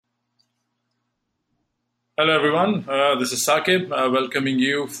Hello, everyone. This is Saqib, welcoming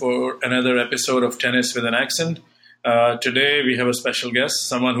you for another episode of Tennis with an Accent. Today, we have a special guest,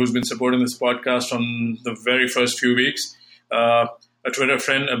 someone who's been supporting this podcast from the very first few weeks, a Twitter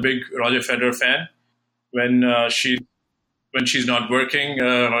friend, a big Roger Federer fan. When when she's not working,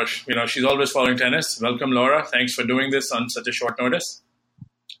 or she's always following tennis. Welcome, Laura. Thanks for doing this on such a short notice.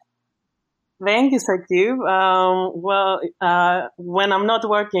 Thank you, Sakib. When I'm not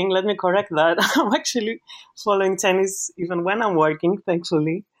working, let me correct that. I'm actually following tennis even when I'm working,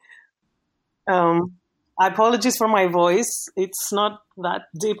 thankfully. I apologize for my voice. It's not that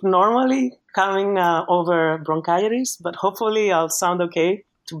deep normally, coming over bronchitis, but hopefully I'll sound okay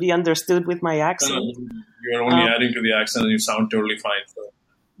to be understood with my accent. You're only adding to the accent and you sound totally fine. So,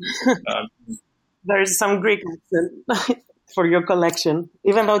 There's some Greek accent for your collection,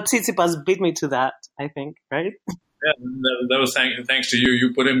 even though Tsitsipas beat me to that, I think, right? Yeah, that was thanks to you.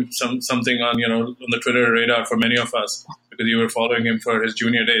 You put in something on the Twitter radar for many of us because you were following him for his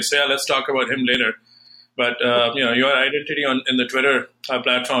junior days. So yeah, let's talk about him later. But your identity in the Twitter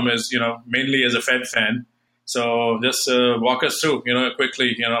platform is mainly as a Fed fan. So just walk us through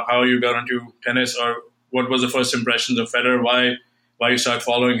quickly how you got into tennis, or what was the first impressions of Federer? Why you started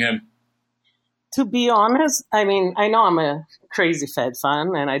following him? To be honest, I mean, I know I'm a crazy Fed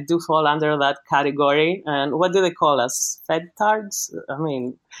fan, and I do fall under that category. And what do they call us? Fed tards? I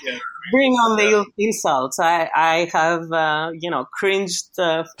mean, Yeah. bring on the insults. I have, cringed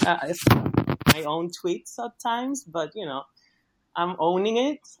my own tweets at times, but, I'm owning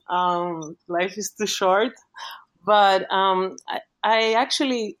it. Life is too short. But I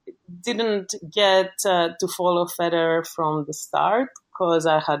actually didn't get to follow Federer from the start because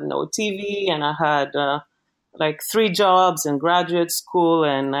I had no TV and I had like 3 jobs in graduate school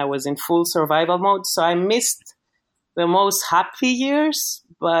and I was in full survival mode. So I missed the most happy years,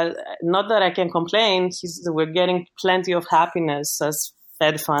 but not that I can complain. We're getting plenty of happiness as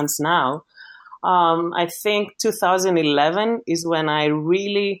Fed fans now. I think 2011 is when I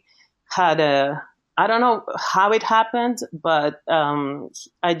really had I don't know how it happened, but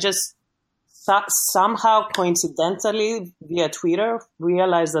I just somehow coincidentally via Twitter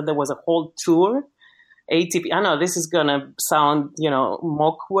realized that there was a whole tour, ATP. I know this is gonna sound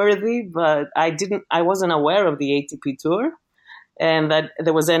mock worthy, but I wasn't aware of the ATP tour, and that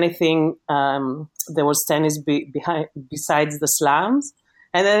there was anything. There was tennis besides the slams.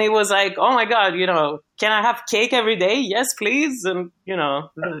 And then it was like, oh my God, can I have cake every day? Yes, please. And,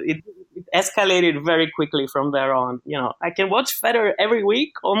 it escalated very quickly from there on. I can watch Federer every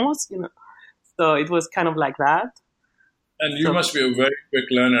week almost, So it was kind of like that. And you must be a very quick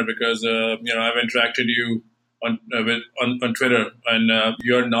learner because, I've interacted you on Twitter, and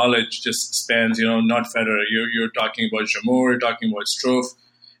your knowledge just spans, not Federer. You're talking about Jamor, you're talking about Strofe,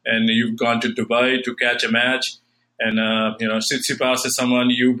 and you've gone to Dubai to catch a match. And, Tsitsipas is someone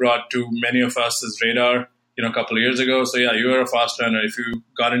you brought to many of us' radar, a couple of years ago. So, yeah, you are a fast learner. If you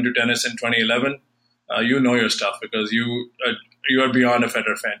got into tennis in 2011, you know your stuff because you are beyond a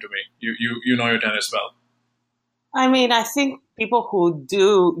Federer fan to me. You know your tennis well. I mean, I think people who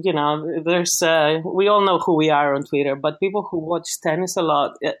do, we all know who we are on Twitter, but people who watch tennis a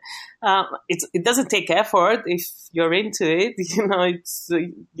lot, it doesn't take effort if you're into it.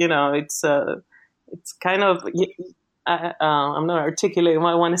 It's kind of, I'm not articulating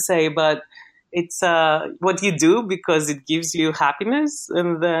what I want to say, but it's what you do because it gives you happiness.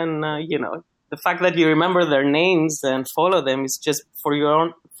 And then, the fact that you remember their names and follow them is just for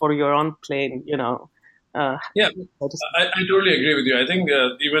your own plain, Yeah, I totally agree with you. I think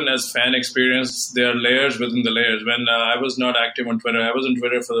even as fan experience, there are layers within the layers. When I was not active on Twitter, I was on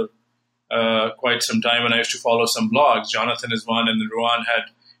Twitter for quite some time, and I used to follow some blogs. Jonathan is one, and then Ruan had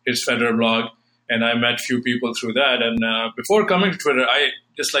his Federer blog. And I met few people through that. And before coming to Twitter, I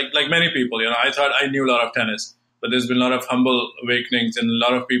just like many people, I thought I knew a lot of tennis. But there's been a lot of humble awakenings, and a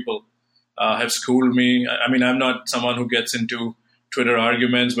lot of people have schooled me. I mean, I'm not someone who gets into Twitter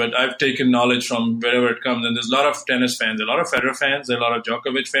arguments, but I've taken knowledge from wherever it comes. And there's a lot of tennis fans, a lot of Federer fans, there are a lot of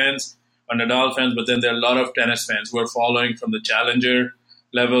Djokovic fans, or Nadal fans, but then there are a lot of tennis fans who are following from the challenger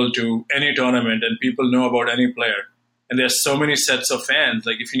level to any tournament, and people know about any player. And there's so many sets of fans.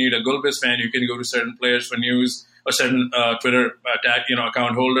 Like if you need a Gulbis fan, you can go to certain players for news, or certain Twitter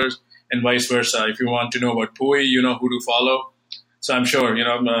account holders, and vice versa. If you want to know about Pui, you know who to follow. So I'm sure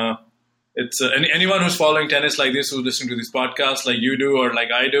it's anyone who's following tennis like this, who's listening to this podcast like you do or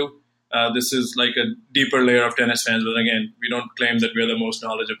like I do. This is like a deeper layer of tennis fans. But again, we don't claim that we're the most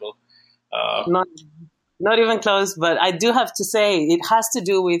knowledgeable. Not even close, but I do have to say it has to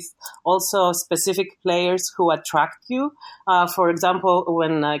do with also specific players who attract you. For example,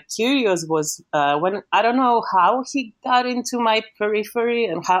 when Kyrgios was, when I don't know how he got into my periphery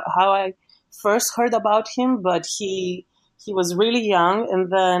and how I first heard about him, but he was really young,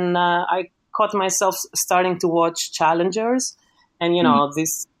 and then I caught myself starting to watch challengers, and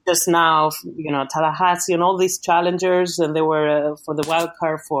this just now, Tallahassee and all these challengers, and they were for the wild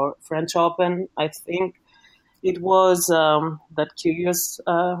card for French Open, I think. It was that Kyrgios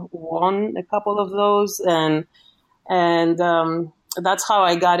won a couple of those, and that's how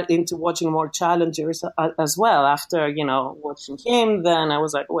I got into watching more challengers as well. After watching him, then I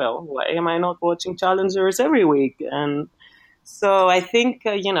was like, well, why am I not watching challengers every week? And so I think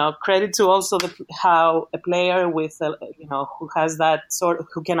credit to also how a player with who has that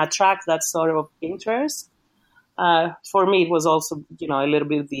who can attract that sort of interest. For me, it was also, a little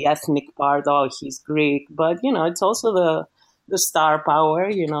bit the ethnic part. Oh, he's Greek, but it's also the star power.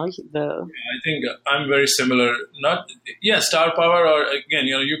 I think I'm very similar. Star power, or again,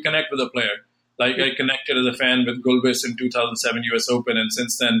 you connect with a player. Like I connected as a fan with Gulbis in 2007 U.S. Open, and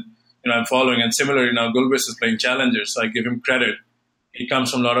since then, I'm following. And similarly, now Gulbis is playing challengers, so I give him credit. He comes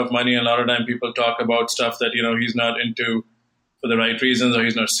from a lot of money, and a lot of time people talk about stuff that he's not into for the right reasons, or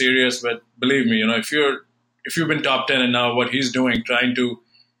he's not serious. But believe me, if you've been top 10 and now what he's doing, trying to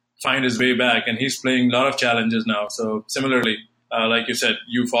find his way back, and he's playing a lot of challenges now. So similarly, like you said,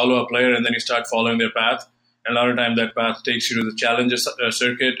 you follow a player and then you start following their path. And a lot of time that path takes you to the challenger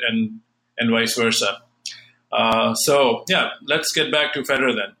circuit and vice versa. Let's get back to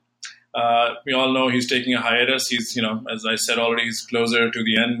Federer then. We all know he's taking a hiatus. He's, as I said already, he's closer to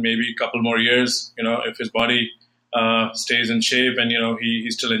the end, maybe a couple more years, if his body stays in shape and,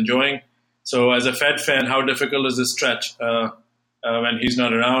 he's still enjoying. So as a Fed fan, how difficult is this stretch? When he's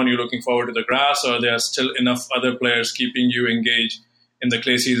not around, you're looking forward to the grass, or there are still enough other players keeping you engaged in the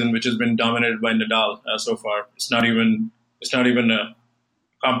clay season, which has been dominated by Nadal so far? It's not even a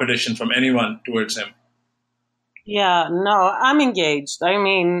competition from anyone towards him. Yeah, no, I'm engaged. I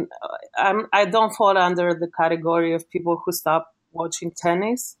mean, I don't fall under the category of people who stop watching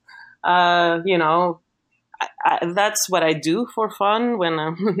tennis. That's what I do for fun when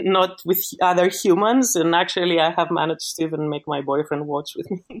I'm not with other humans. And actually, I have managed to even make my boyfriend watch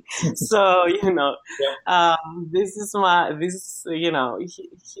with me. So, this is he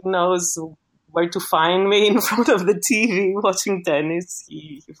knows where to find me in front of the TV watching tennis.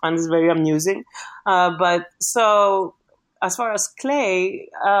 He finds it very amusing. But so as far as clay,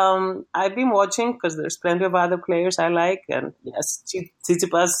 I've been watching because there's plenty of other players I like. And yes,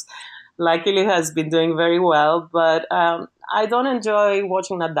 Tsitsipas luckily has been doing very well, but I don't enjoy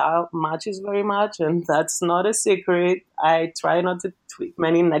watching Nadal matches very much, and that's not a secret. I try not to tweet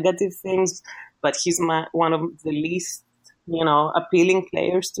many negative things, but he's one of the least, appealing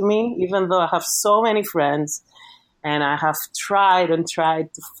players to me, even though I have so many friends, and I have tried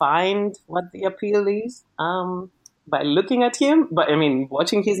to find what the appeal is by looking at him,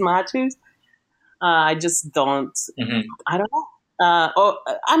 watching his matches. I just don't, I don't know.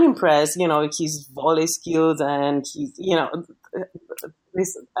 I'm impressed, his volley skills, and he's,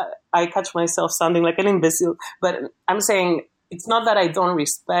 I catch myself sounding like an imbecile, but I'm saying it's not that I don't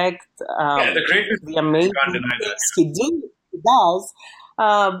respect the amazing things he does,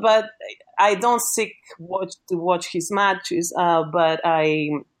 but I don't seek to watch his matches, but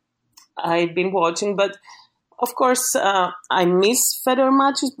I've been watching, but of course I miss Federer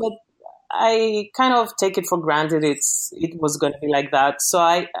matches, but I kind of take it for granted it was going to be like that. So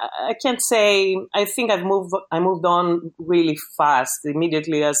I can't say. I think I moved on really fast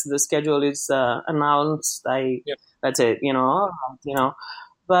immediately as the schedule is announced. That's it,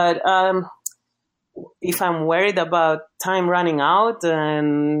 But if I'm worried about time running out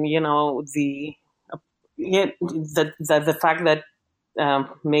and the fact that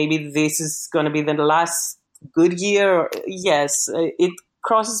maybe this is going to be the last good year, yes, it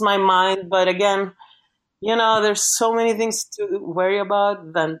crosses my mind, but again, there's so many things to worry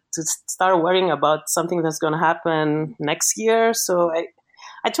about than to start worrying about something that's going to happen next year. So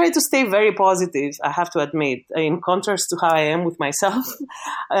I try to stay very positive, I have to admit, in contrast to how I am with myself.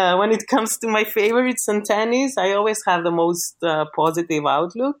 When it comes to my favorites in tennis, I always have the most positive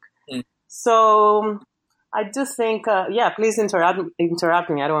outlook. So I do think, please interrupt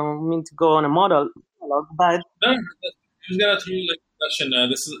me. I don't mean to go on a monologue, but... No, I'm going to throw a question.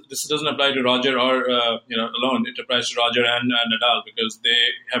 This doesn't apply to Roger or alone. It applies to Roger and Nadal, because they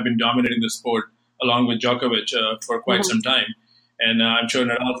have been dominating the sport along with Djokovic for quite some time. And I'm sure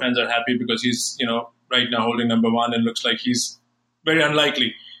Nadal fans are happy because he's right now holding number one, and looks like he's very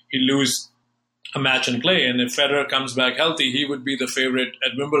unlikely he'll lose a match and play. And if Federer comes back healthy, he would be the favorite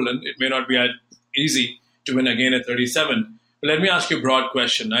at Wimbledon. It may not be as easy to win again at 37. But let me ask you a broad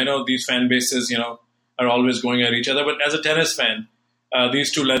question. I know these fan bases, are always going at each other. But as a tennis fan,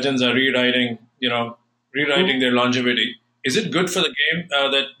 these two legends are rewriting their longevity. Is it good for the game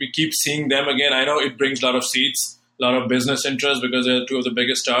that we keep seeing them again? I know it brings a lot of seats, a lot of business interest because they're two of the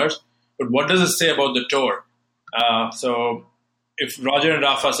biggest stars. But what does it say about the tour? So if Roger and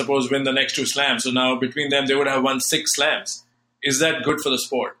Rafa, suppose, win the next two slams, so now between them, they would have won 6 slams. Is that good for the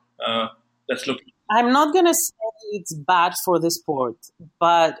sport? Let's look. I'm not going to say it's bad for the sport,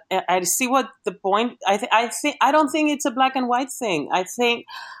 but I see what the point. I don't think it's a black and white thing. I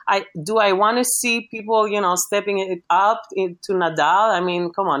want to see people, stepping it up into Nadal. I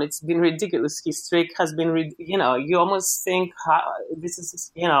mean, come on, it's been ridiculous. His streak has been, you almost think this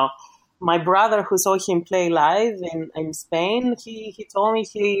is, my brother who saw him play live in Spain, he told me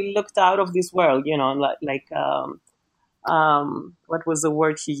he looked out of this world, what was the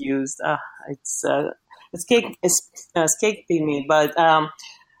word he used? It's escaping me. But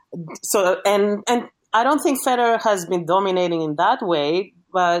so and I don't think Federer has been dominating in that way.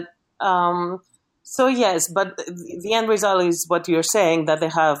 But so yes, but the end result is what you're saying, that they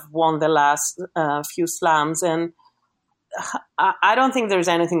have won the last few slams, and I don't think there's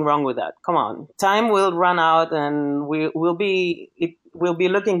anything wrong with that. Come on, time will run out, and we'll be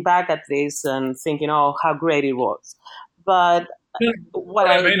looking back at this and thinking, oh, how great it was. But what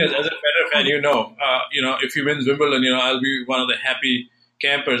I mean is, as a Federer fan, if he wins Wimbledon, I'll be one of the happy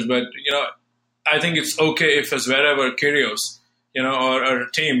campers. But I think it's okay if Zverev or Kyrgios, or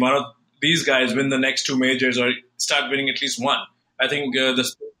a team, one of these guys win the next 2 majors or start winning at least one. I think the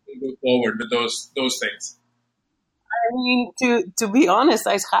sport will go forward with those things. I mean, to be honest,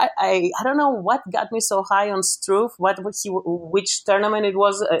 I don't know what got me so high on Struff. Which tournament it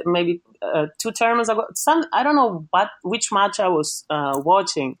was? Maybe 2 tournaments ago. I don't know which match I was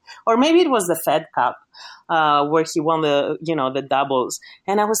watching, or maybe it was the Fed Cup where he won the doubles.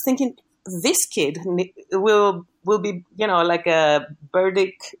 And I was thinking, this kid will be like a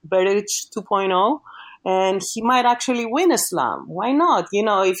Berdych 2.0. And he might actually win a slam. Why not?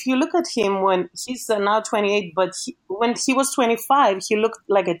 If you look at him when he's now 28, but when he was 25, he looked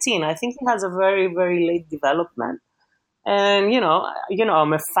like a teen. I think he has a very, very late development. And,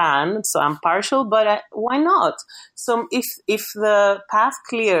 I'm a fan, so I'm partial, but why not? So if the path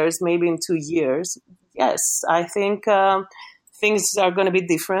clears maybe in 2 years, yes, I think things are going to be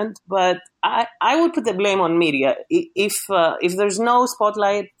different. But I would put the blame on media. If there's no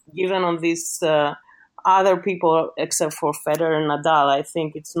spotlight given on this other people except for Federer and Nadal, I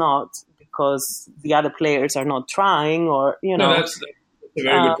think it's not because the other players are not trying, or No, that's a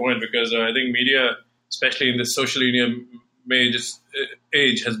very good point, because I think media, especially in this social media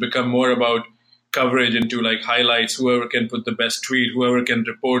age, has become more about coverage into like highlights. Whoever can put the best tweet, whoever can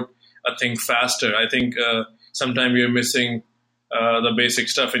report a thing faster. I think sometimes you're missing the basic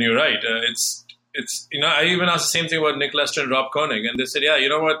stuff, and you're right. It's I even asked the same thing about Nick Lester and Rob Koenig, and they said, yeah, you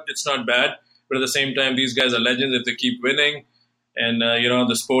know what, it's not bad. But at the same time, these guys are legends if they keep winning. And,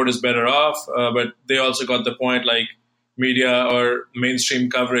 the sport is better off. But they also got the point, like, media or mainstream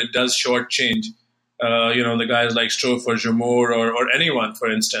coverage does shortchange, the guys like Struff or Jamour or anyone,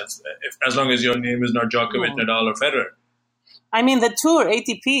 for instance, as long as your name is not Djokovic, Nadal, or Federer. I mean, the tour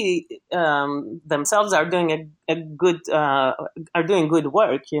ATP themselves are doing good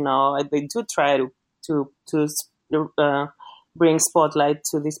work. They do try to bring spotlight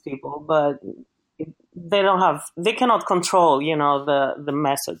to these people, but they cannot control, the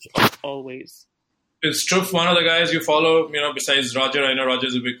message always. Is Struff one of the guys you follow, besides Roger? I know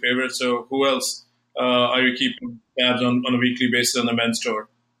Roger's a big favorite, so who else are you keeping tabs on a weekly basis on the men's tour?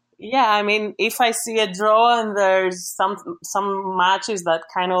 Yeah, I mean, if I see a draw and there's some matches that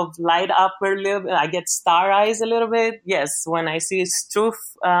kind of light up a little bit, I get star eyes a little bit. Yes, when I see Struff,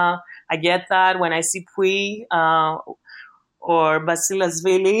 I get that. When I see Puig, or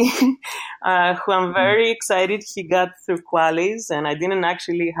Basilashvili, who I'm very excited he got through qualis, and I didn't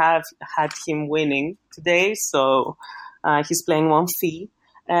actually had him winning today, so he's playing 1 fee,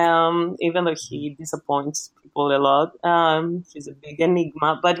 even though he disappoints people a lot. He's a big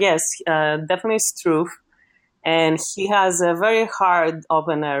enigma, but yes, definitely Struff, and he has a very hard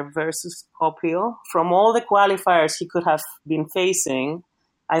opener versus Kopil. From all the qualifiers he could have been facing,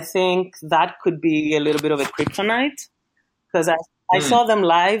 I think that could be a little bit of a kryptonite. Because I saw them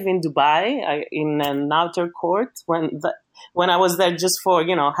live in Dubai in an outer court when I was there just for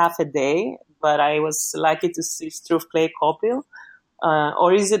half a day. But I was lucky to see Struff play Kopil,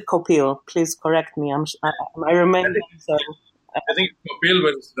 or is it Kopil? Please correct me. I remember. So I think Kopil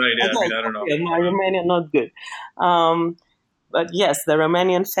was right. Yeah, I mean, I don't know. My Romanian not good. But yes, the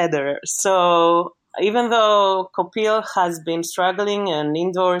Romanian Federer. So even though Kopil has been struggling and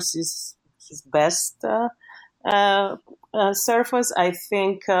indoors is his best surface, I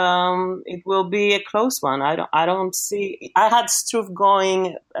think it will be a close one. I don't see. I had Struff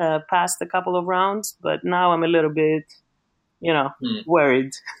going past a couple of rounds, but now I'm a little bit,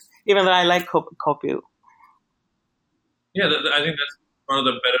 worried. Even though I like Kopil. Yeah, I think that's one of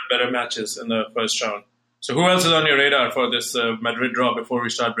the better matches in the first round. So who else is on your radar for this Madrid draw before we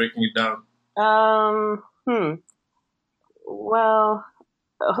start breaking it down? Well,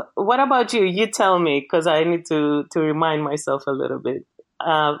 what about you? You tell me, because I need to remind myself a little bit. Okay,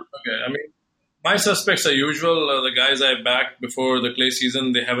 I mean, my suspects are usual. The guys I backed before the clay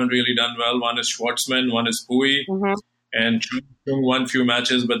season, they haven't really done well. One is Schwartzman, one is Pui, and Chung won few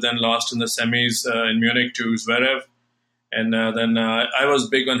matches, but then lost in the semis in Munich to Zverev. And then I was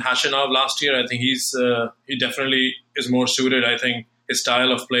big on Khachanov last year. I think he definitely is more suited. I think his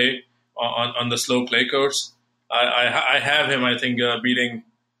style of play on the slow clay courts. I have him, I think, beating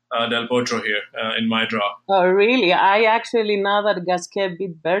Del Potro here in my draw. Oh, really? I actually, now that Gasquet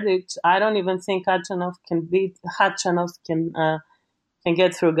beat Berdych, I don't even think Khachanov can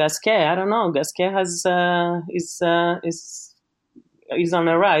get through Gasquet. I don't know. Gasquet is on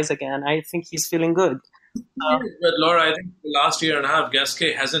the rise again. I think he's feeling good. But Laura, I think last year and a half,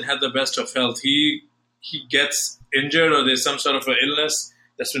 Gasquet hasn't had the best of health. He gets injured or there's some sort of an illness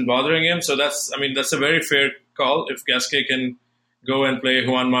that's been bothering him. So that's a very fair call if Gasquet can go and play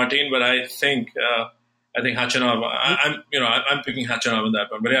Juan Martin. But I think Khachanov. I'm picking Khachanov in that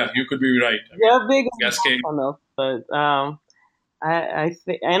one. But yeah, you could be right. You're big on Gasquet, but I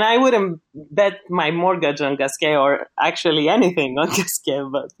think, and I wouldn't bet my mortgage on Gasquet or actually anything on Gasquet.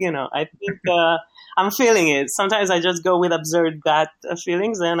 But I think. I'm feeling it. Sometimes I just go with absurd gut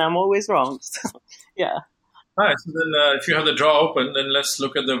feelings, and I'm always wrong. So, yeah. All right. So then, if you have the draw open, then let's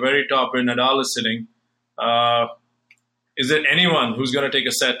look at the very top where Nadal is sitting. Is there anyone who's going to take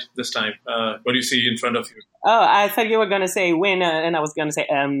a set this time? What do you see in front of you? Oh, I thought you were going to say win, and I was going to say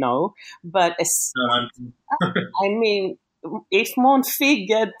no. But I mean, if Monfils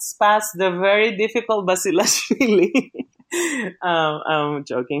gets past the very difficult Basilashvili, I'm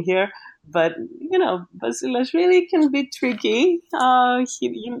joking here. But, Basilashvili can be tricky.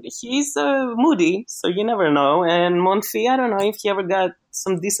 He's moody, so you never know. And Monfils, I don't know if he ever got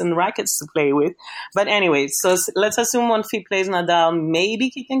some decent rackets to play with. But anyway, so let's assume Monfils plays Nadal. Maybe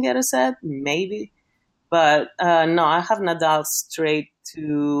he can get a set, maybe. But no, I have Nadal straight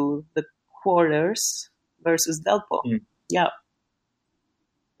to the quarters versus Del Potro. Yeah.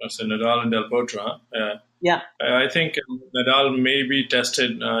 So Nadal and Del Potro, huh? Yeah. Yeah. I think Nadal may be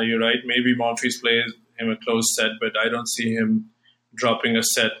tested. You're right. Maybe Monfils plays him a close set, but I don't see him dropping a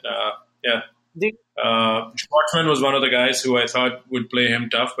set. Schwartzman was one of the guys who I thought would play him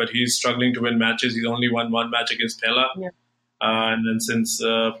tough, but he's struggling to win matches. He's only won one match against Pella. Yeah. And then since,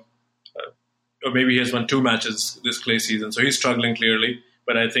 or maybe he has won two matches this clay season. So he's struggling clearly,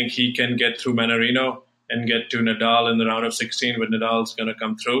 but I think he can get through Manarino and get to Nadal in the round of 16, but Nadal's going to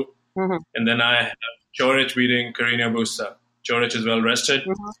come through. And then I have Coric beating Carreño Busta. Coric is well rested,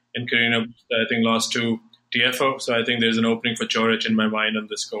 and Carreño Busta, I think, lost to Tiafoe. So I think there's an opening for Coric in my mind on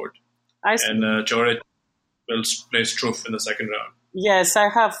this court. And Coric will play Struff in the second round. Yes, I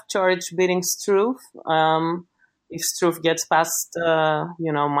have Coric beating Struff. If Struff gets past,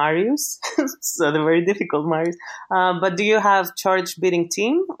 Marius, so the very difficult Marius. But do you have Coric beating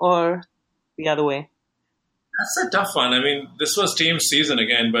Thiem or the other way? That's a tough one. I mean, this was Thiem's season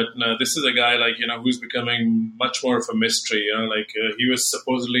again, but this is a guy who's becoming much more of a mystery. He was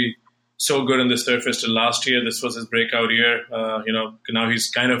supposedly so good in this surface till last year. This was his breakout year. Now he's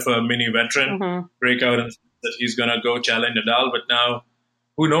kind of a mini veteran breakout, and that he's going to go challenge Nadal. But now,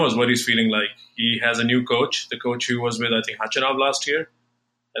 who knows what he's feeling like? He has a new coach, the coach who was with, I think, Khachanov last year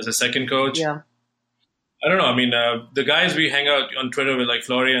as a second coach. Yeah. I don't know. I mean, the guys we hang out on Twitter with, like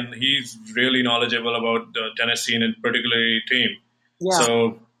Florian, he's really knowledgeable about the tennis scene and particularly Thiem. Yeah.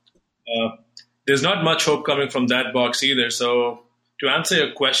 So there's not much hope coming from that box either. So to answer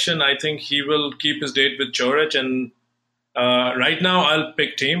your question, I think he will keep his date with Coric. And right now I'll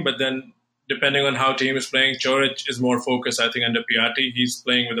pick Thiem, but then depending on how Thiem is playing, Coric is more focused, I think, under Piatti. He's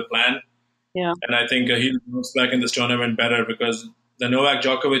playing with a plan. Yeah. And I think he'll bounce back in this tournament better because the Novak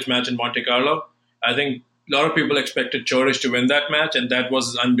Djokovic match in Monte Carlo, I think a lot of people expected Coric to win that match, and that was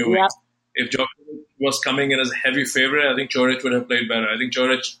his undoing. Yeah. If Djokovic was coming in as a heavy favorite, I think Coric would have played better. I think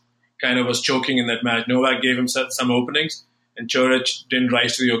Coric kind of was choking in that match. Novak gave him some openings, and Coric didn't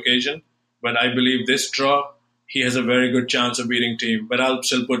rise to the occasion. But I believe this draw, he has a very good chance of beating Thiem. But I'll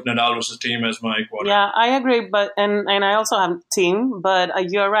still put Nadal versus Thiem as my quarter. Yeah, I agree. But and I also have Thiem.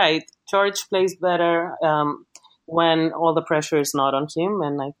 But you're right. George plays better when all the pressure is not on him,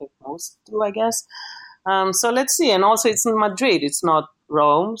 and I think most do, I guess. So let's see. And also, it's in Madrid. It's not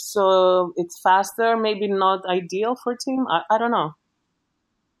Rome, so it's faster. Maybe not ideal for Thiem. I don't know.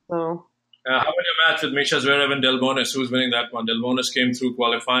 So. How about your match with Misha Zverev and Delbonis? Who's winning that one? Delbonis came through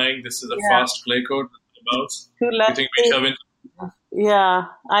qualifying. This is a fast clay court. You think Misha wins? Yeah,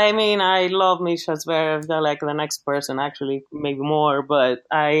 I mean, I love Misha Zverev. They're like the next person, actually, maybe more. But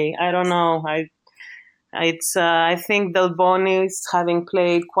I don't know. I think Delbonis, having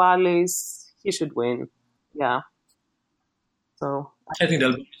played qualis, he should win. Yeah. So I think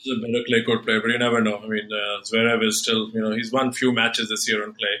Delbonis is a better clay court player, but you never know. I mean, Zverev is still, he's won few matches this year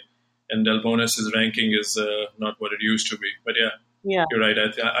on clay. And Delbonis' ranking is not what it used to be. But yeah. You're right.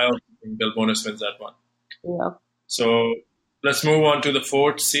 I also think Delbonis wins that one. Yeah. So let's move on to the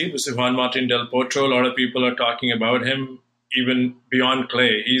fourth seed, which is Juan Martín del Potro. A lot of people are talking about him, even beyond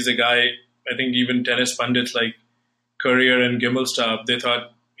clay. He's a guy, I think even tennis pundits like Courier and Gimmelstab, they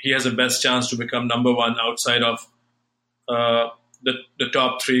thought he has the best chance to become number one outside of the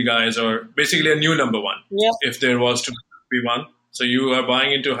top three guys, or basically a new number one, if there was to be one. So you are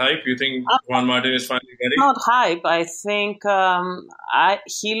buying into hype? You think Juan Martín is finally ready? Not hype. I think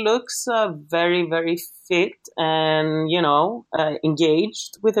he looks very, very fit and,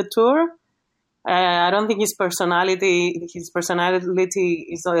 engaged with the tour. I don't think his personality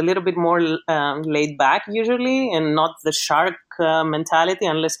is a little bit more laid back usually, and not the shark mentality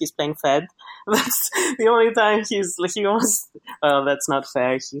unless he's playing Fed. That's the only time that's not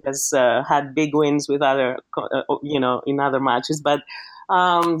fair. He has had big wins with other, in other matches. But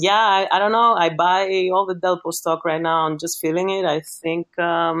I don't know. I buy all the Delpo stock right now. I'm just feeling it. I think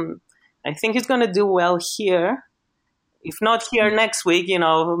he's going to do well here. If not here next week,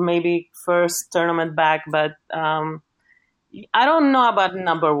 maybe first tournament back. But I don't know about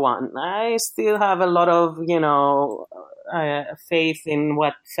number one. I still have a lot of, faith in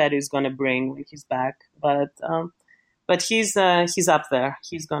what Fed is going to bring when he's back. But he's up there.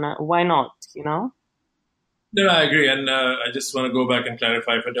 He's gonna. Why not? No, I agree, and I just want to go back and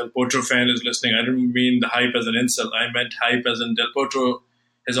clarify for Del Potro fan who's listening. I didn't mean the hype as an insult. I meant hype as in Del Potro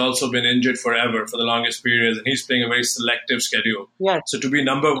has also been injured forever for the longest periods, and he's playing a very selective schedule. Yeah. So to be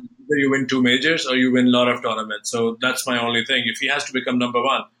number one, either you win 2 majors or you win a lot of tournaments. So that's my only thing. If he has to become number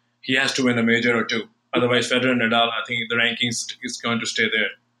one, he has to win a major or 2. Otherwise, Federer and Nadal, I think the rankings is going to stay there.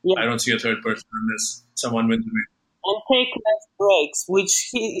 Yeah. I don't see a third person unless someone wins the major. And take less breaks, which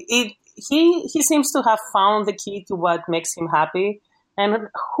he seems to have found the key to what makes him happy. And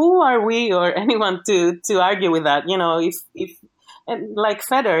who are we or anyone to argue with that? If like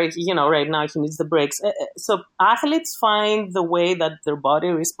Federer, right now he needs the breaks. So athletes find the way that their body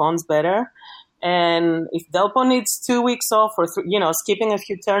responds better. And if Delpo needs 2 weeks off or, skipping a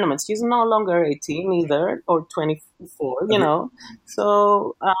few tournaments, he's no longer 18 either or 24,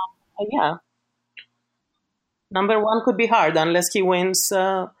 So, yeah. Number one could be hard unless he wins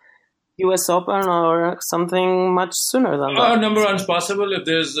U.S. Open or something much sooner than that. Number one's possible if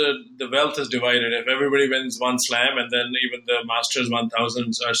there's the wealth is divided. If everybody wins one slam and then even the Masters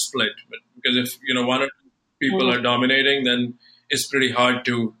 1000s are split. But because if, one or two people are dominating, then it's pretty hard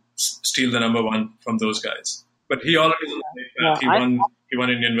to steal the number one from those guys. But he already he won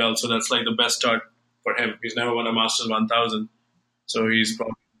Indian Wells, so that's like the best start for him. He's never won a Masters 1000, so he's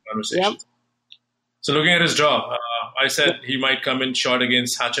probably in the conversation. Yep. So looking at his draw, I said he might come in short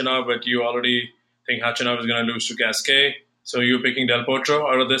against Khachanov, but you already think Khachanov is going to lose to Gasquet. So you're picking Del Potro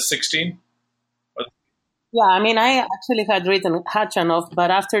out of this 16? Yeah, I mean, I actually had written Khachanov, but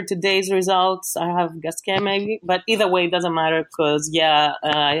after today's results, I have Gasquet maybe. But either way, it doesn't matter because,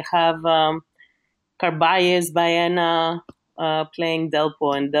 I have Carballes Baena playing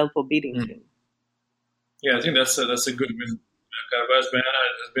Delpo and Delpo beating him. Yeah, I think that's a good win. Carballes Baena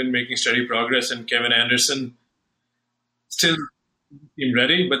has been making steady progress, and Kevin Anderson still seem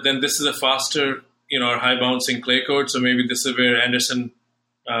ready. But then this is a faster, high bouncing clay court, so maybe this is where Anderson.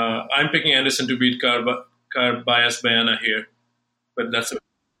 I'm picking Anderson to beat Carballes Baena here, but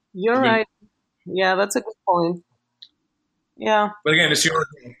You're right. Yeah, that's a good point. Yeah. But again, it's your.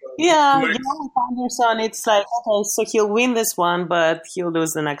 Yeah, with Anderson, it's like, okay, so he'll win this one, but he'll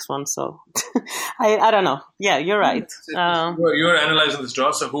lose the next one. So I don't know. Yeah, you're right. You're analyzing this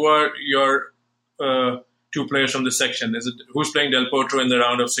draw. So who are your 2 players from this section? Is it who's playing Del Potro in the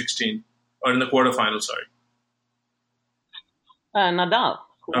round of 16 or in the quarterfinal? Sorry. Nadal.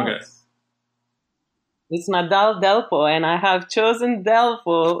 Okay. It's Nadal Delpo, and I have chosen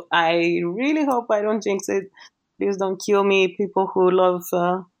Delpo. I really hope I don't jinx it. Please don't kill me, people who love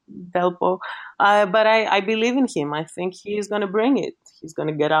Delpo. But I believe in him. I think he's going to bring it. He's going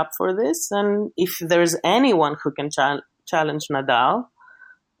to get up for this. And if there's anyone who can challenge Nadal,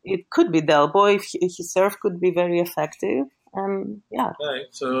 it could be Delpo. If his serve could be very effective. And yeah. Right.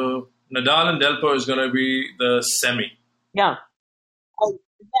 So Nadal and Delpo is going to be the semi. Yeah. I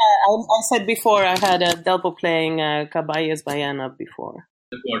said before I had Delpo playing Caballes Baena before.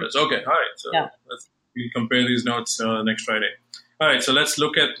 The quarters. Okay. All right. So we'll compare these notes next Friday. All right. So let's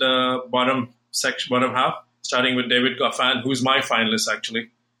look at the bottom half, starting with David Goffin, who's my finalist,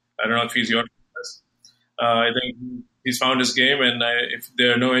 actually. I don't know if he's your finalist. I think he's found his game, and if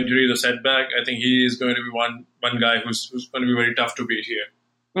there are no injuries or setback, I think he is going to be one guy who's going to be very tough to beat here.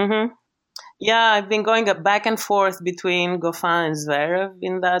 Mm-hmm. Yeah, I've been going back and forth between Goffin and Zverev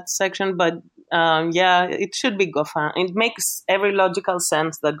in that section, but it should be Goffin. It makes every logical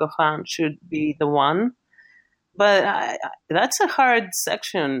sense that Goffin should be the one. But that's a hard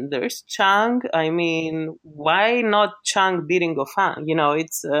section. There's Chang. I mean, why not Chang beating Goffin? You know,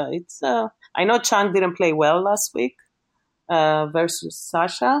 I know Chang didn't play well last week versus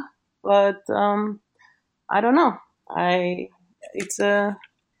Sasha, but I don't know.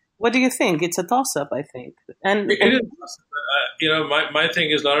 What do you think? It's a toss-up, I think. And it is. My thing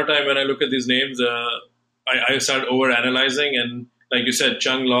is a lot of time when I look at these names, I start over-analyzing. And like you said,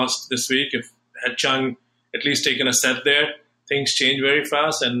 Chung lost this week. Had Chung at least taken a set there, things change very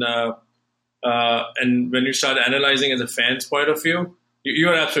fast. And when you start analyzing as a fan's point of view,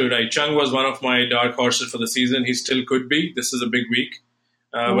 you're absolutely right. Chung was one of my dark horses for the season. He still could be. This is a big week.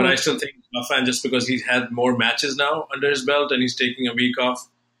 But I still think Goffin, just because he's had more matches now under his belt and he's taking a week off,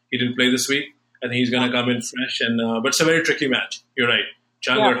 he didn't play this week. I think he's going to come in fresh. But it's a very tricky match. You're right.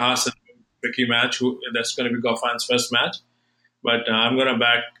 Chang or Haas is a tricky match. That's going to be Goffin's first match. But I'm going to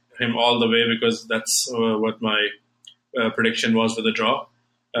back him all the way because that's what my prediction was for the draw.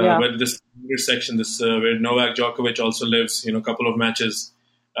 But this section, where Novak Djokovic also lives, a couple of matches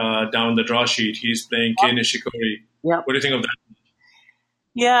down the draw sheet. He's playing Kei Nishikori. What do you think of that?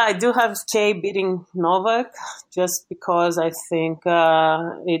 Yeah, I do have Kei beating Novak just because I think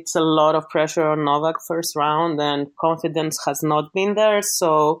it's a lot of pressure on Novak first round and confidence has not been there.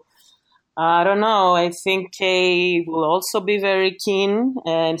 So I don't know. I think Kei will also be very keen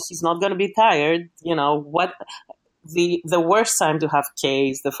and he's not going to be tired. The worst time to have Kei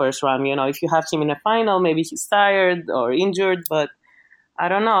is the first round. If you have him in a final, maybe he's tired or injured, but I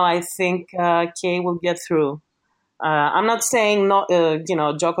don't know. I think Kei will get through. I'm not saying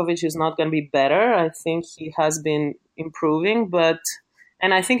Djokovic is not going to be better. I think he has been improving,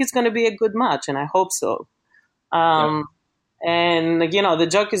 and I think it's going to be a good match, and I hope so. And the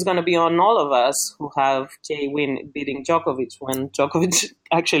joke is going to be on all of us who have Kei beating Djokovic when Djokovic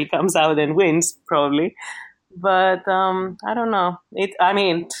actually comes out and wins, probably. But I don't know.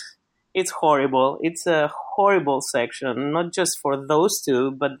 It's horrible. It's a horrible section, not just for those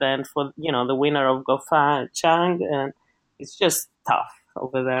two, but then for, the winner of Goffin, Chang, and it's just tough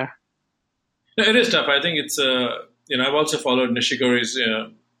over there. It is tough. I think it's, I've also followed Nishikori's,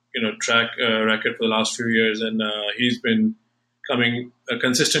 track record for the last few years, and he's been coming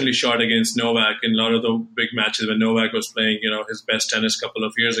consistently short against Novak in a lot of the big matches when Novak was playing, his best tennis a couple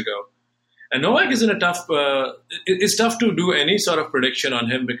of years ago. And Novak is in a tough, it's tough to do any sort of prediction on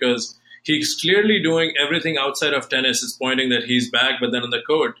him because he's clearly doing everything outside of tennis. Is pointing that he's back, but then on the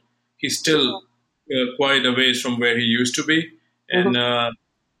court, he's still quite a ways from where he used to be. And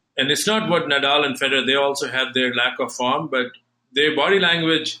it's not what Nadal and Federer, they also had their lack of form, but their body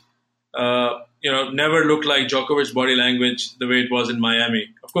language, never looked like Djokovic's body language the way it was in Miami.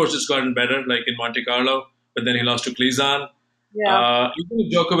 Of course, it's gotten better, like in Monte Carlo, but then he lost to Klizan. Yeah. Even if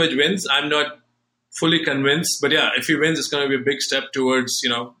Djokovic wins, I'm not fully convinced. But yeah, if he wins, it's going to be a big step towards,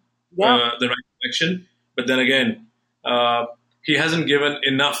 the right direction. But then again, he hasn't given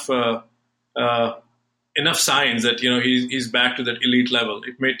enough signs that, he's back to that elite level.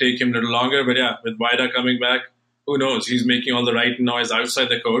 It may take him a little longer, but yeah, with Vaida coming back, who knows? He's making all the right noise outside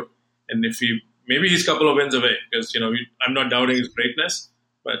the court. And maybe he's a couple of wins away because, I'm not doubting his greatness,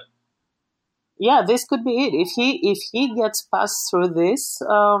 but yeah, this could be it. If he gets past through this,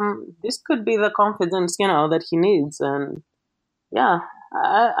 this could be the confidence, that he needs. And yeah,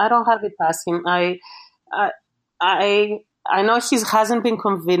 I don't have it past him. I know he hasn't been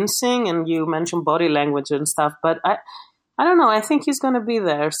convincing, and you mentioned body language and stuff, but I don't know. I think he's going to be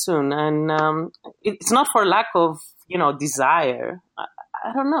there soon, and it's not for lack of desire.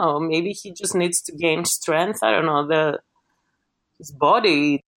 I don't know. Maybe he just needs to gain strength. I don't know. His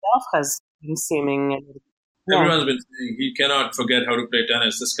body itself has been seeming Yeah. everyone's been saying he cannot forget how to play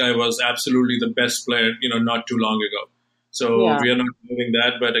tennis. This guy was absolutely the best player, not too long ago. So Yeah. we are not doing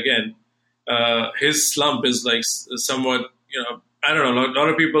that. But again, his slump is like somewhat, I don't know. A lot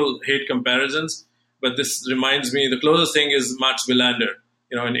of people hate comparisons, but this reminds me. The closest thing is Mats Wilander.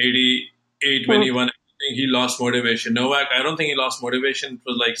 In '88 when Hmm. he won, I think he lost motivation. Novak, I don't think he lost motivation. It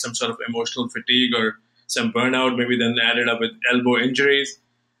was like some sort of emotional fatigue or some burnout, maybe then added up with elbow injuries.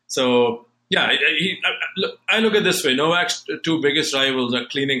 So yeah, I look at it this way: Novak's two biggest rivals are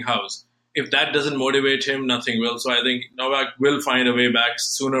cleaning house. If that doesn't motivate him, nothing will. So I think Novak will find a way back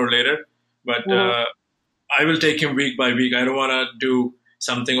sooner or later. But Mhm. I will take him week by week. I don't want to do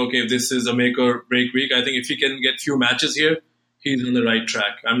something. Okay, if this is a make or break week, I think if he can get few matches here, he's on the right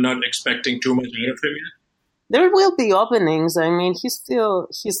track. I'm not expecting too much out of him yet. There will be openings. I mean, he's still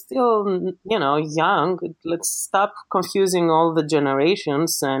young. Let's stop confusing all the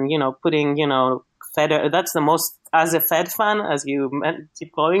generations and putting Federer. That's the most, as a Fed fan, as you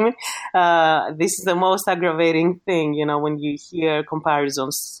keep calling me. This is the most aggravating thing. When you hear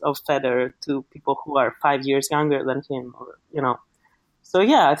comparisons of Federer to people who are 5 years younger than him, or. So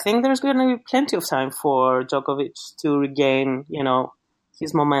yeah, I think there's going to be plenty of time for Djokovic to regain,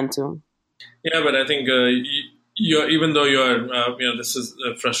 his momentum. Yeah, but I think even though you're, this is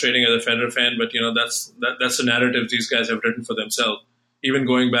frustrating as a Federer fan, but that's the narrative these guys have written for themselves. Even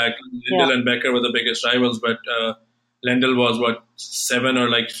going back, Yeah. Lendl and Becker were the biggest rivals, but Lendl was 7 or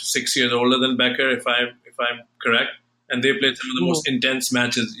like 6 years older than Becker, if I'm correct, and they played some of the most intense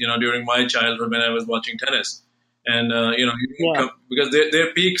matches, during my childhood when I was watching tennis, and Yeah. because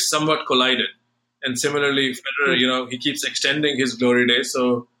their peaks somewhat collided, and similarly Federer, he keeps extending his glory days,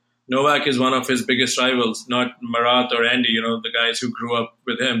 so. Novak is one of his biggest rivals, not Marat or Andy, the guys who grew up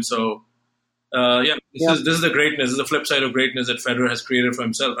with him. So, this is the greatness. This is the flip side of greatness that Federer has created for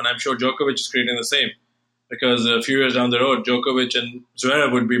himself, and I'm sure Djokovic is creating the same. Because a few years down the road, Djokovic and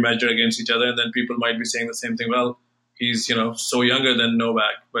Zverev would be measured against each other, and then people might be saying the same thing. Well, he's so younger than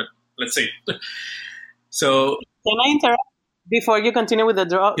Novak, but let's see. So, Can I interrupt before you continue with the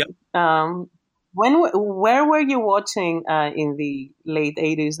draw? yeah. Where were you watching in the late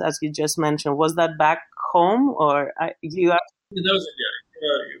 80s, as you just mentioned? Was that back home, or you? That was it,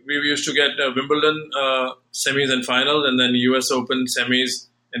 yeah. We used to get Wimbledon semis and finals, and then US Open semis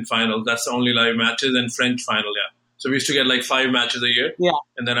and finals. That's the only live matches, and French final, yeah. So we used to get like 5 matches a year. Yeah.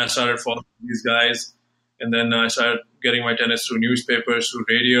 And then I started following these guys, and then I started getting my tennis through newspapers, through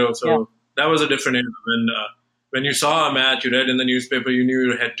radio. So that was a different era. When you saw a match, you read in the newspaper, you knew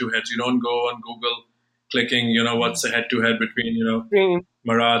your head-to-heads. You don't go on Google clicking, what's the head-to-head between,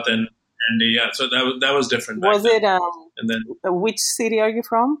 Marat and Andy. Yeah, so that was different back Was then. it? And then Which city are you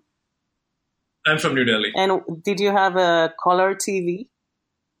from? I'm from New Delhi. And did you have a color TV?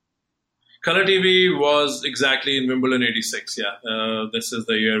 Color TV was exactly in Wimbledon '86. Yeah, this is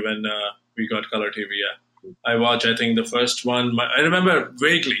the year when we got color TV. Yeah, I watched. I think the first one. I remember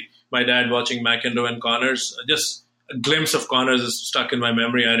vaguely my dad watching McEnroe and Connors. Just a glimpse of Connors is stuck in my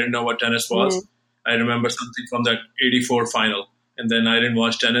memory. I didn't know what tennis was. I remember something from that '84 final, and then I didn't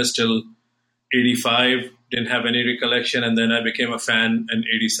watch tennis till '85. Didn't have any recollection, and then I became a fan in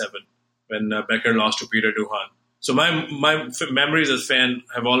 '87 when Becker lost to Peter Duhan. So my memories as a fan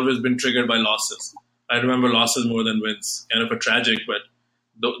have always been triggered by losses. I remember losses more than wins. Kind of a tragic, but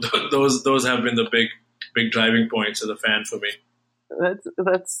those have been the big driving points as a fan for me.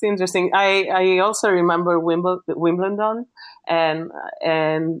 That's interesting. I also remember Wimbledon, and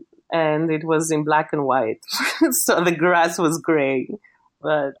it was in black and white, so the grass was gray.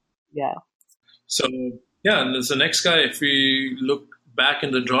 But yeah. So the next guy, if we look back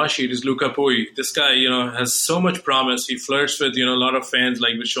in the draw sheet, is Luca Pui. This guy, has so much promise. He flirts with, a lot of fans,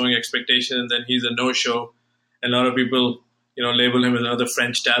 like with showing expectation, and then he's a no-show. And a lot of people, label him as another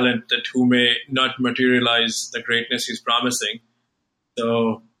French talent who may not materialize the greatness he's promising.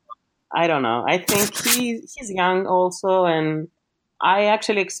 So I don't know. I think he's young also, and I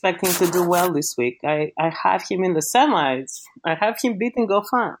actually expect him to do well this week. I have him in the semis. I have him beating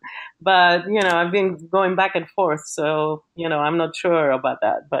Goffin. But, I've been going back and forth, so, I'm not sure about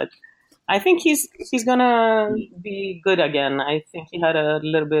that. But I think he's going to be good again. I think he had a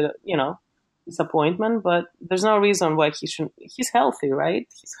little bit, disappointment, but there's no reason why he shouldn't. He's healthy, right?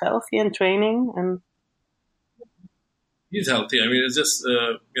 He's healthy and training, and he's healthy. I mean, it's just,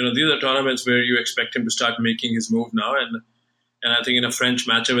 these are tournaments where you expect him to start making his move now. And I think in a French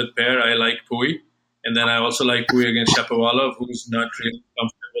matchup with Pair, I like Pui. And then I also like Pui against Shapovalov, who's not really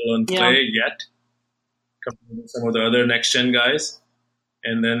comfortable on clay yet, compared to some of the other next-gen guys.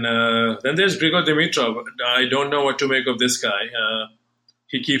 And then there's Grigor Dimitrov. I don't know what to make of this guy.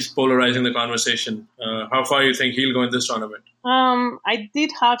 he keeps polarizing the conversation. How far you think he'll go in this tournament? I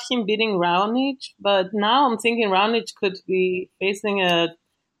did have him beating Raonic, but now I'm thinking Raonic could be facing a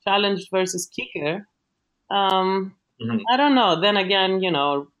challenge versus Kicker. I don't know. Then again,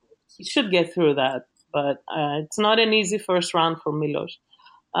 he should get through that, but it's not an easy first round for Milos.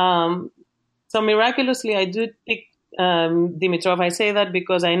 So miraculously, I did pick Dimitrov. I say that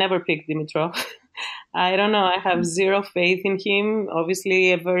because I never picked Dimitrov. I don't know. I have zero faith in him.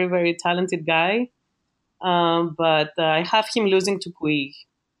 Obviously, a very, very talented guy. But I have him losing to Puig.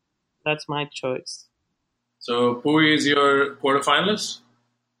 That's my choice. So Puig is your quarterfinalist?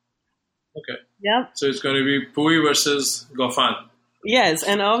 Okay. Yeah. So it's going to be Puig versus Goffin. Yes,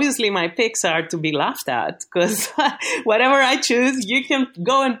 and obviously my picks are to be laughed at because whatever I choose, you can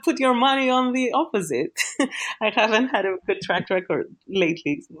go and put your money on the opposite. I haven't had a good track record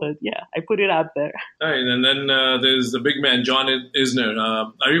lately, but yeah, I put it out there. All right, and then there's the big man, John Isner.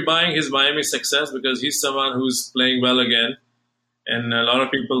 Are you buying his Miami success? Because he's someone who's playing well again, and a lot of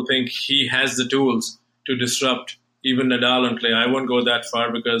people think he has the tools to disrupt even Nadal on clay. I won't go that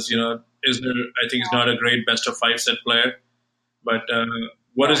far because, Isner, I think, is not a great best-of-5 set player. But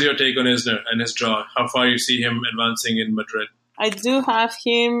what is your take on Isner and his draw? How far you see him advancing in Madrid? I do have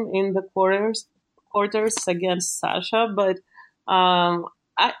him in the quarters against Sasha, but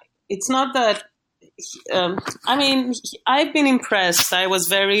it's not that. I've been impressed. I was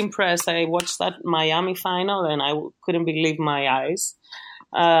very impressed. I watched that Miami final and I couldn't believe my eyes.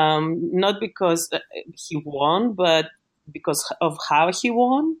 Not because he won, but because of how he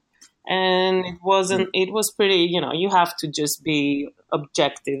won. And it was pretty, you have to just be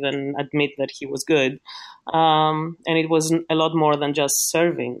objective and admit that he was good. And it was a lot more than just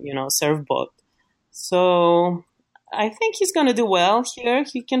serving, serve bot. So I think he's going to do well here.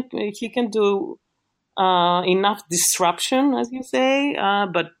 He can do enough disruption, as you say,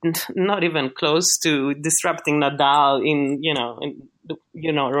 but not even close to disrupting Nadal in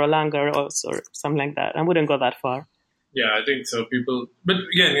Roland Garros or something like that. I wouldn't go that far. Yeah, I think so. But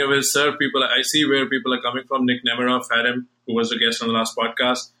again, with serve people, I see where people are coming from. Nick Nemiroff had him, who was a guest on the last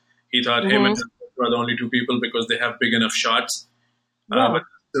podcast. He thought him and Nadal are the only two people because they have big enough shots. Yeah. But I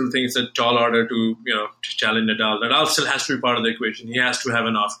still think it's a tall order to challenge Nadal. Nadal still has to be part of the equation. He has to have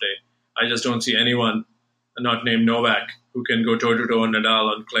an off day. I just don't see anyone not named Novak who can go toe-to-toe on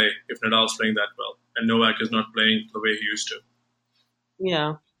Nadal on clay if Nadal's playing that well. And Novak is not playing the way he used to.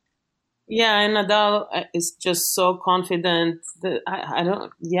 Yeah. Yeah, and Nadal is just so confident that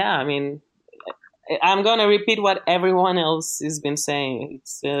I'm going to repeat what everyone else has been saying.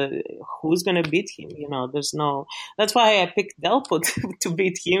 It's who's going to beat him? That's why I picked Delpo to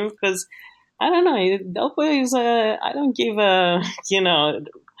beat him because I don't know. Delpo is I don't give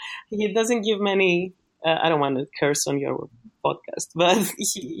he doesn't give many. I don't want to curse on your podcast, but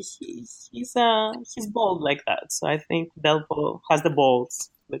he's bold like that. So I think Delpo has the balls.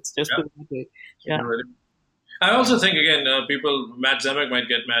 Let's just put it. Yeah. I also think, again, Matt Zemek might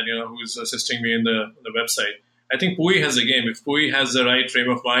get mad, who's assisting me in the website. I think Puig has a game. If Puig has the right frame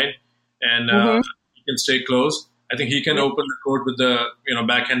of mind and he can stay close, I think he can open the court with the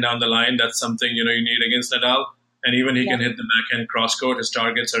backhand down the line. That's something you need against Nadal, and even he can hit the backhand cross court. His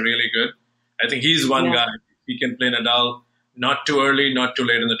targets are really good. I think he's one guy. He can play Nadal not too early, not too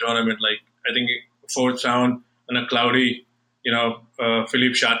late in the tournament. Like I think fourth round in a cloudy,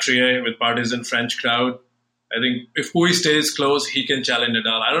 Philippe Chatrier with partisan French crowd. I think if Puig stays close, he can challenge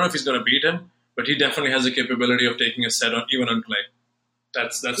Nadal. I don't know if he's going to beat him, but he definitely has the capability of taking a set even on clay.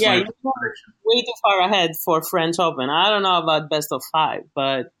 That's my prediction. Way too far ahead for French Open. I don't know about best of 5,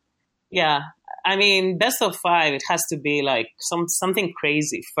 but yeah, I mean best of 5. It has to be like something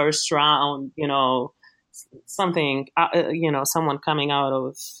crazy. First round, something, someone coming out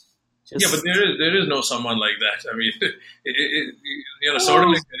of. Yeah, but there is no someone like that. I mean,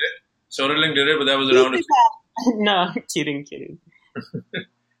 Soderling did it. Soderling did it, but that was around. No, kidding.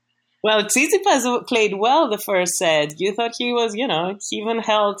 Well, Tsitsipas played well the first set. You thought he was, he even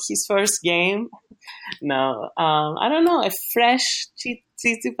held his first game. No, I don't know. A fresh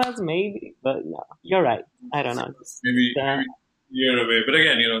Tsitsipas, maybe, but no, you're right. I don't know. Maybe year away. But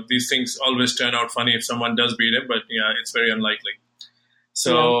again, these things always turn out funny if someone does beat him, but yeah, it's very unlikely.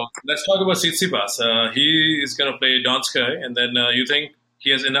 So let's talk about Tsitsipas. He is going to play Donskoy, and then you think he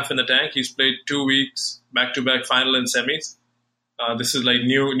has enough in the tank? He's played 2 weeks, back-to-back final and semis. This is like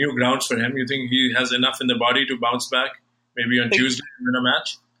new grounds for him. You think he has enough in the body to bounce back, maybe on Tuesday in a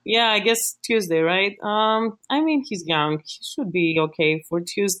match? Yeah, I guess Tuesday, right? I mean, he's young. He should be okay for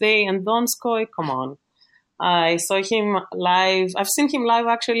Tuesday. And Donskoy, come on. I saw him live. I've seen him live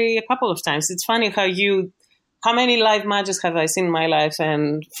actually a couple of times. It's funny how you how many live matches have I seen in my life?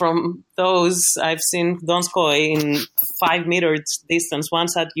 And from those, I've seen Donskoy in 5 meters distance,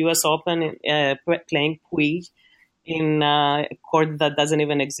 once at US Open, playing Puig in a court that doesn't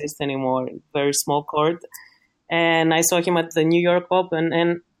even exist anymore, very small court. And I saw him at the New York Open,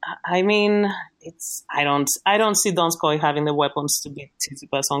 and I mean, I don't see Donskoy having the weapons to beat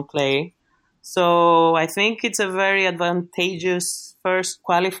Tsitsipas on clay. So I think it's a very advantageous first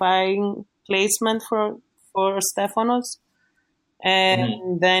qualifying placement for Stefanos.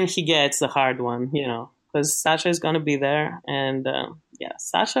 And then he gets the hard one, because Sasha is going to be there. And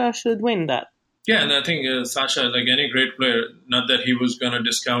Sasha should win that. Yeah, and I think Sasha, like any great player, not that he was going to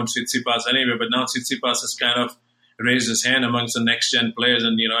discount Tsitsipas anyway, but now Tsitsipas has kind of raised his hand amongst the next-gen players,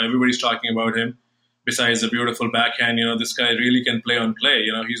 and, everybody's talking about him. Besides the beautiful backhand, this guy really can play on clay.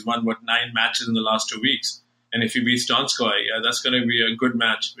 He's won, 9 matches in the last 2 weeks. And if he beats Donskoy, that's going to be a good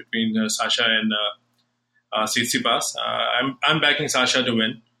match between Sasha and Tsitsipas. I'm backing Sasha to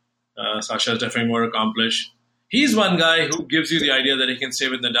win. Sasha is definitely more accomplished. He's one guy who gives you the idea that he can stay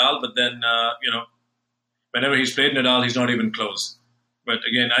with Nadal, but then, whenever he's played Nadal, he's not even close. But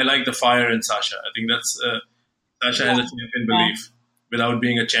again, I like the fire in Sasha. I think that's Sasha has a champion belief without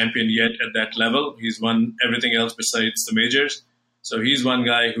being a champion yet at that level. He's won everything else besides the majors. So he's one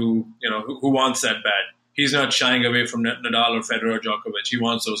guy who wants that bad. He's not shying away from Nadal or Federer or Djokovic. He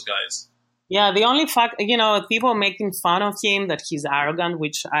wants those guys. Yeah, the only fact, people making fun of him that he's arrogant,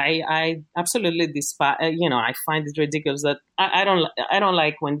 which I absolutely despise. I find it ridiculous that I don't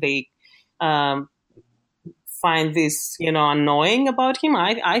like when they find this, annoying about him.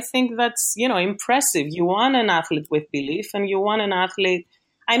 I think that's, impressive. You want an athlete with belief, and you want an athlete.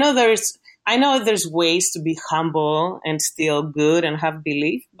 I know there's ways to be humble and still good and have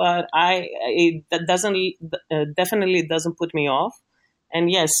belief, but that definitely doesn't put me off. And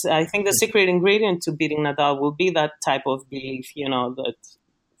yes, I think the secret ingredient to beating Nadal will be that type of belief, that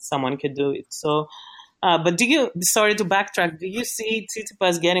someone could do it. So, but sorry to backtrack, do you see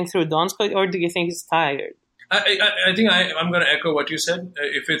Tsitsipas getting through Donskoy, or do you think he's tired? I think I'm going to echo what you said.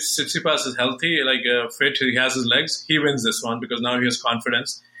 If it's Tsitsipas is healthy, fit, he has his legs, he wins this one because now he has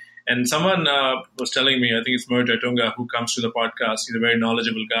confidence. And someone was telling me, I think it's Mert Atunga, who comes to the podcast. He's a very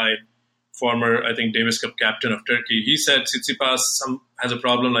knowledgeable guy. Former, I think, Davis Cup captain of Turkey. He said Tsitsipas has a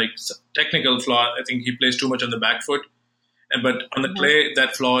problem, technical flaw. I think he plays too much on the back foot. But on the clay,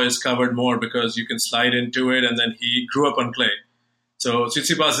 that flaw is covered more because you can slide into it, and then he grew up on clay. So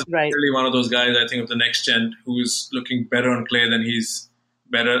Tsitsipas is really one of those guys, I think, of the next gen who is looking better on clay than he's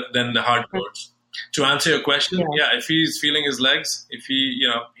better than the hard courts. To answer your question, if he's feeling his legs, if he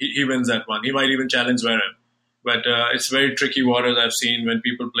wins that one. He might even challenge Zverev. But it's very tricky waters I've seen when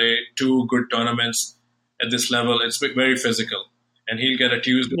people play 2 good tournaments at this level. It's very physical. And he'll get a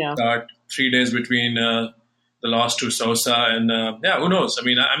Tuesday start, 3 days between the loss to Sosa. And who knows? I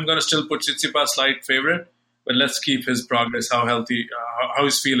mean, I'm going to still put Tsitsipas slight favorite, but let's keep his progress, how healthy, how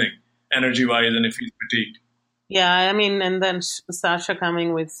he's feeling energy-wise, and if he's fatigued. Yeah, I mean, and then Sasha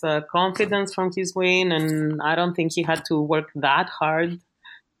coming with confidence from his win, and I don't think he had to work that hard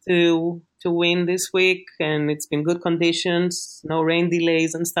to win this week, and it's been good conditions, no rain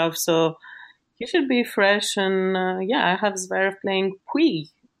delays and stuff, so he should be fresh. And I have Zverev playing Puig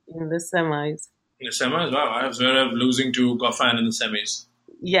in the semis. In the semis? Wow, I have Zverev losing to Goffin in the semis.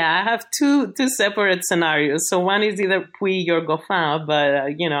 Yeah, I have two separate scenarios. So one is either Puig or Goffin, but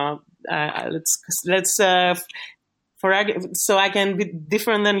let's so I can be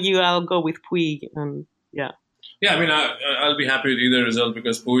different than you. I'll go with Puig, and yeah. Yeah, I mean, I'll be happy with either result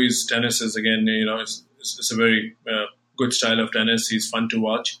because Puig's tennis is, again, it's a very good style of tennis. He's fun to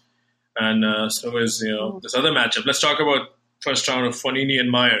watch. And so is, this other matchup. Let's talk about first round of Fognini and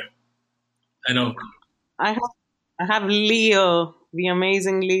Meyer. I know. I have Leo, the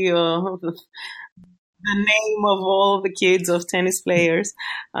amazing Leo, the name of all the kids of tennis players.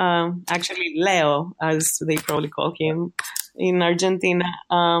 Actually, Leo, as they probably call him in Argentina.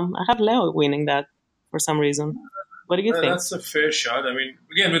 I have Leo winning that. For some reason. What do you think? That's a fair shot. I mean,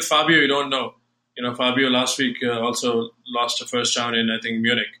 again, with Fabio, you don't know. Fabio last week also lost a first round in, I think,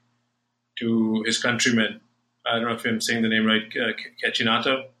 Munich to his countryman. I don't know if I'm saying the name right,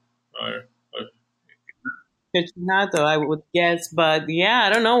 Cecchinato. Cecchinato, I would guess. But, I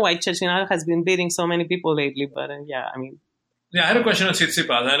don't know why Cecchinato has been beating so many people lately. But, I mean. Yeah, I had a question on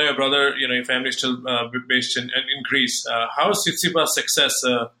Tsitsipas. I know your brother, your family is still based in Greece. How is Tsitsipas' success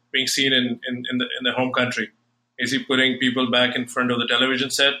being seen in the home country? Is he putting people back in front of the television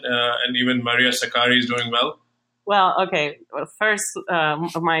set? And even Maria Sakkari is doing well? Well, okay. First,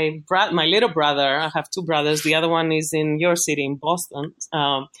 my little brother, I have 2 brothers. The other one is in your city, in Boston.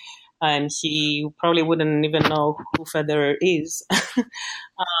 and he probably wouldn't even know who Federer is.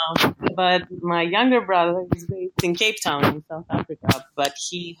 But my younger brother is based in Cape Town in South Africa, but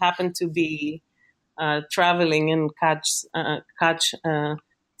he happened to be traveling and catch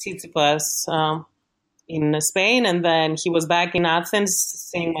Tsitsipas in Spain, and then he was back in Athens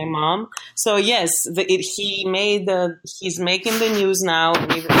seeing my mom. So yes, he's making the news now,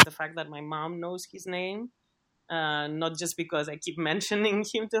 and even the fact that my mom knows his name, not just because I keep mentioning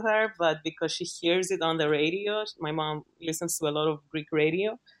him to her, but because she hears it on the radio. My mom listens to a lot of Greek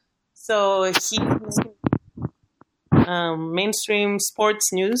radio, so he's making mainstream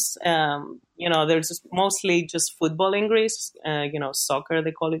sports news. There's mostly just football in Greece, soccer,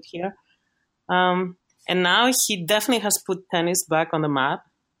 they call it here. And now he definitely has put tennis back on the map.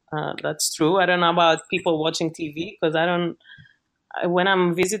 That's true. I don't know about people watching TV, because when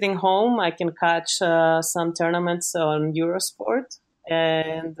I'm visiting home, I can catch some tournaments on Eurosport.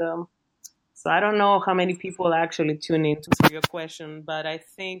 And so I don't know how many people actually tune in to your question, but I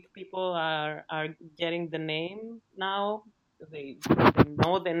think people are getting the name now. They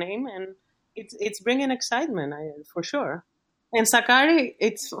know the name, and it's bringing excitement, for sure. And Sakari,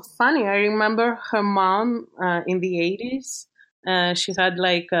 it's funny. I remember her mom in the 80s. She had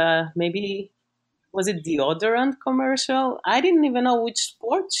maybe, was it deodorant commercial? I didn't even know which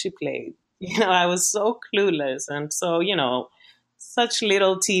sport she played. I was so clueless. And so, such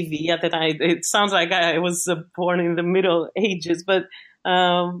little TV at the time. It sounds like I was born in the Middle Ages, but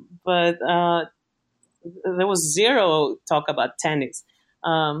there was zero talk about tennis.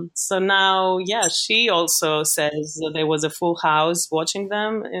 So now, she also says that there was a full house watching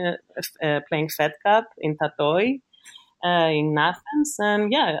them playing Fed Cup in Tatoi in Athens,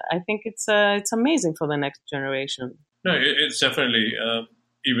 and I think it's amazing for the next generation. No, it's definitely.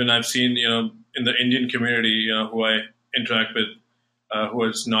 Even I've seen, in the Indian community, who I interact with, who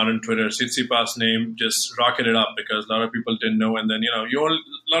is not on Twitter, Tsitsipas' name just rocketed up because a lot of people didn't know, and then a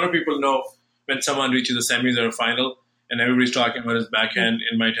lot of people know when someone reaches the semis or a final. And everybody's talking about his backhand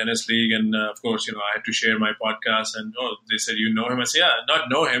in my tennis league. And of course, I had to share my podcast. And they said, you know him? I said, yeah, not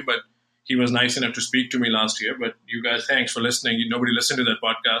know him, but he was nice enough to speak to me last year. But you guys, thanks for listening. Nobody listened to that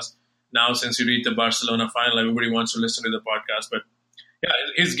podcast. Now, since you read the Barcelona final, everybody wants to listen to the podcast. But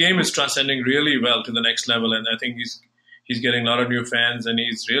his game is transcending really well to the next level. And I think he's getting a lot of new fans. And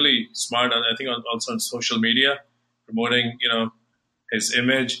he's really smart, I think, also on social media, promoting, his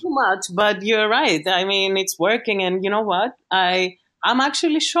image. Too much, but you're right. I mean, it's working, and you know what? I'm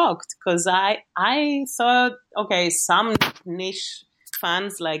actually shocked, because I thought, okay, some niche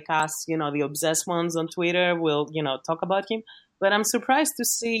fans like us, the obsessed ones on Twitter will, talk about him. But I'm surprised to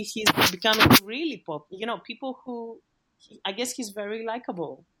see he's becoming really popular. People who, I guess he's very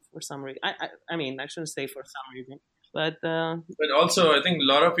likable for some reason. I mean, I shouldn't say for some reason. But also, I think a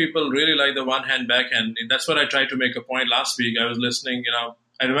lot of people really like the one-hand backhand. That's what I tried to make a point last week. I was listening,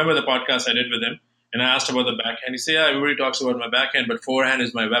 I remember the podcast I did with him, and I asked about the backhand. He said, everybody talks about my backhand, but forehand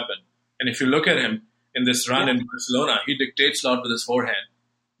is my weapon. And if you look at him in this run in Barcelona, he dictates a lot with his forehand.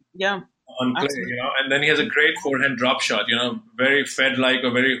 Yeah. On clay, and then he has a great forehand drop shot, very Fed-like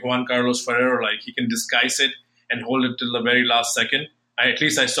or very Juan Carlos Ferrero-like. He can disguise it and hold it till the very last second. At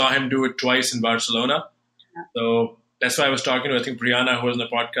least I saw him do it twice in Barcelona. Yeah. So that's why I was talking to, I think, Brianna, who was on the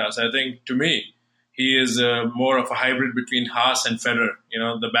podcast. I think, to me, he is more of a hybrid between Haas and Federer,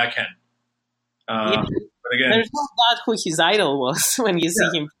 the backhand. But again, there's no doubt who his idol was when you see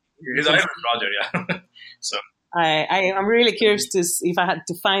him. His idol was Roger, yeah. So I'm really curious to see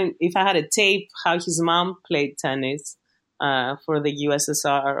if I had a tape how his mom played tennis for the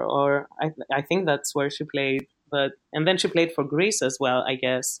USSR, or I think that's where she played, and then she played for Greece as well, I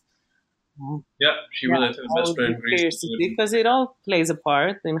guess. Yeah, she was the best player in Greece. Because it all plays a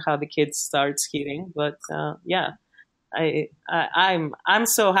part in how the kid starts hitting. But I'm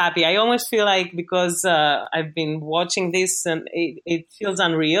so happy. I almost feel like, because I've been watching this, and it feels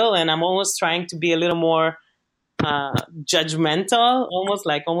unreal, and I'm almost trying to be a little more judgmental,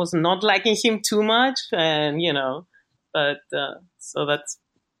 almost not liking him too much, and but so that's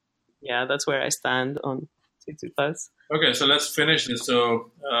where I stand on Tsitsipas. Okay, so let's finish this. So,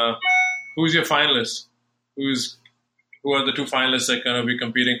 who's your finalist? Who are the two finalists that are going to be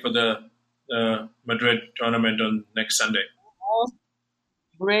competing for the Madrid tournament on next Sunday?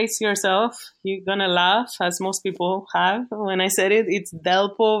 Brace yourself. You're going to laugh, as most people have when I said it. It's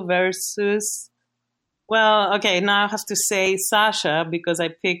Delpo versus... Well, okay, now I have to say Sasha, because I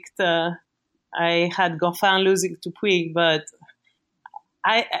had Goffin losing to Puig, but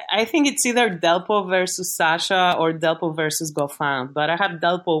I think it's either Delpo versus Sasha or Delpo versus Goffin, but I have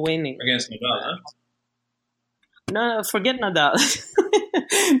Delpo winning. Against Nadal, huh? No, forget Nadal.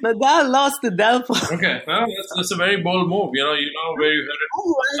 Nadal lost to Delpo. Okay, well, that's a very bold move. You know where you heard it.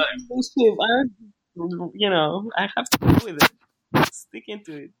 I have to go with it. Sticking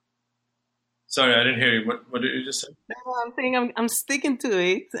to it. Sorry, I didn't hear you. What did you just say? No, I'm saying I'm sticking to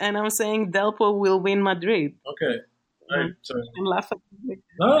it, and I'm saying Delpo will win Madrid. Okay, right. So I'm laughing.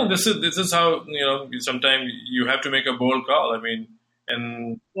 no, this is how sometimes you have to make a bold call. I mean,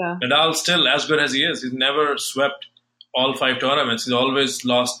 and Nadal's still as good as he is. He's never swept all 5 tournaments. He's always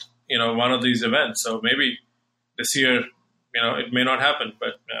lost one of these events. So maybe this year it may not happen.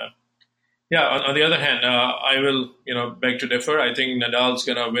 But on the other hand, I will beg to differ. I think Nadal's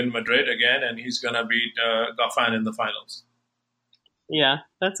gonna win Madrid again, and he's gonna beat Goffin in the finals. Yeah,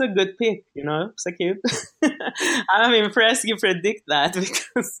 that's a good pick, Mekiou. I'm impressed you predict that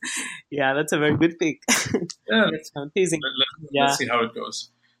because, that's a very good pick. Yeah, I'm teasing. Let's see how it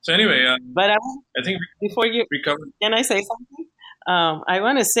goes. So anyway, but I think before you, we covered. Can I say something? I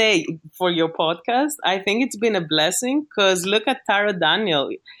want to say for your podcast, I think it's been a blessing because look at Taro Daniel.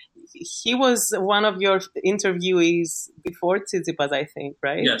 He was one of your interviewees before Tsitsipas, I think,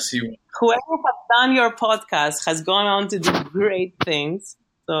 right? Yes, he was. Whoever has done your podcast has gone on to do great things.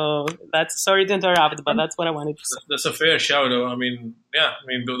 So sorry to interrupt, but that's what I wanted to say. That's a fair shout. I mean,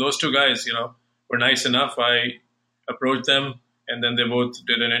 those 2 guys, were nice enough. I approached them, and then they both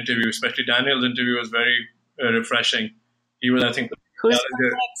did an interview. Especially Daniel's interview was very refreshing. He was, I think, who's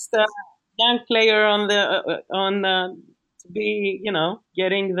the next young player to be,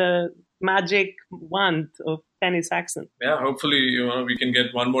 getting the magic wand of tennis accent. Yeah, hopefully, we can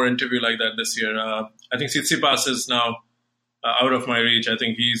get one more interview like that this year. I think Tsitsipas is now out of my reach. I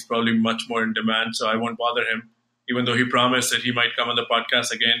think he's probably much more in demand, so I won't bother him, even though he promised that he might come on the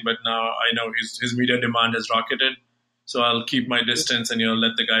podcast again. But now I know his media demand has rocketed, so I'll keep my distance and,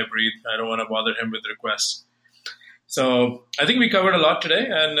 let the guy breathe. I don't want to bother him with requests. So I think we covered a lot today,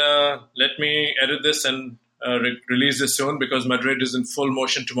 and let me edit this and release this soon because Madrid is in full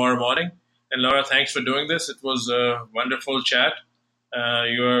motion tomorrow morning. And Laura, thanks for doing this. It was a wonderful chat.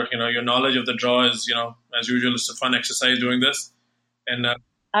 Your knowledge of the draw is, as usual, it's a fun exercise doing this. And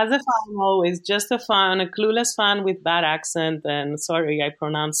as a fan, always just a clueless fan with bad accent. And sorry, I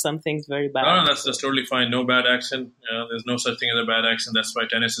pronounced some things very bad. No, that's totally fine. No bad accent. There's no such thing as a bad accent. That's why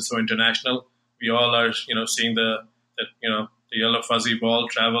tennis is so international. We all are, seeing the yellow fuzzy ball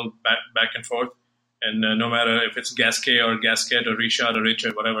travel back and forth. And no matter if it's Gasquet or Gasquet or Richard or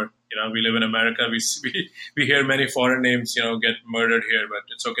Richard, whatever, we live in America. We hear many foreign names, get murdered here, but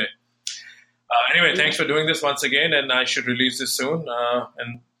it's okay. Anyway, thanks for doing this once again, and I should release this soon.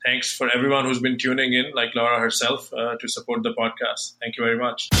 And thanks for everyone who's been tuning in, like Laura herself, to support the podcast. Thank you very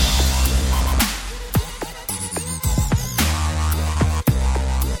much.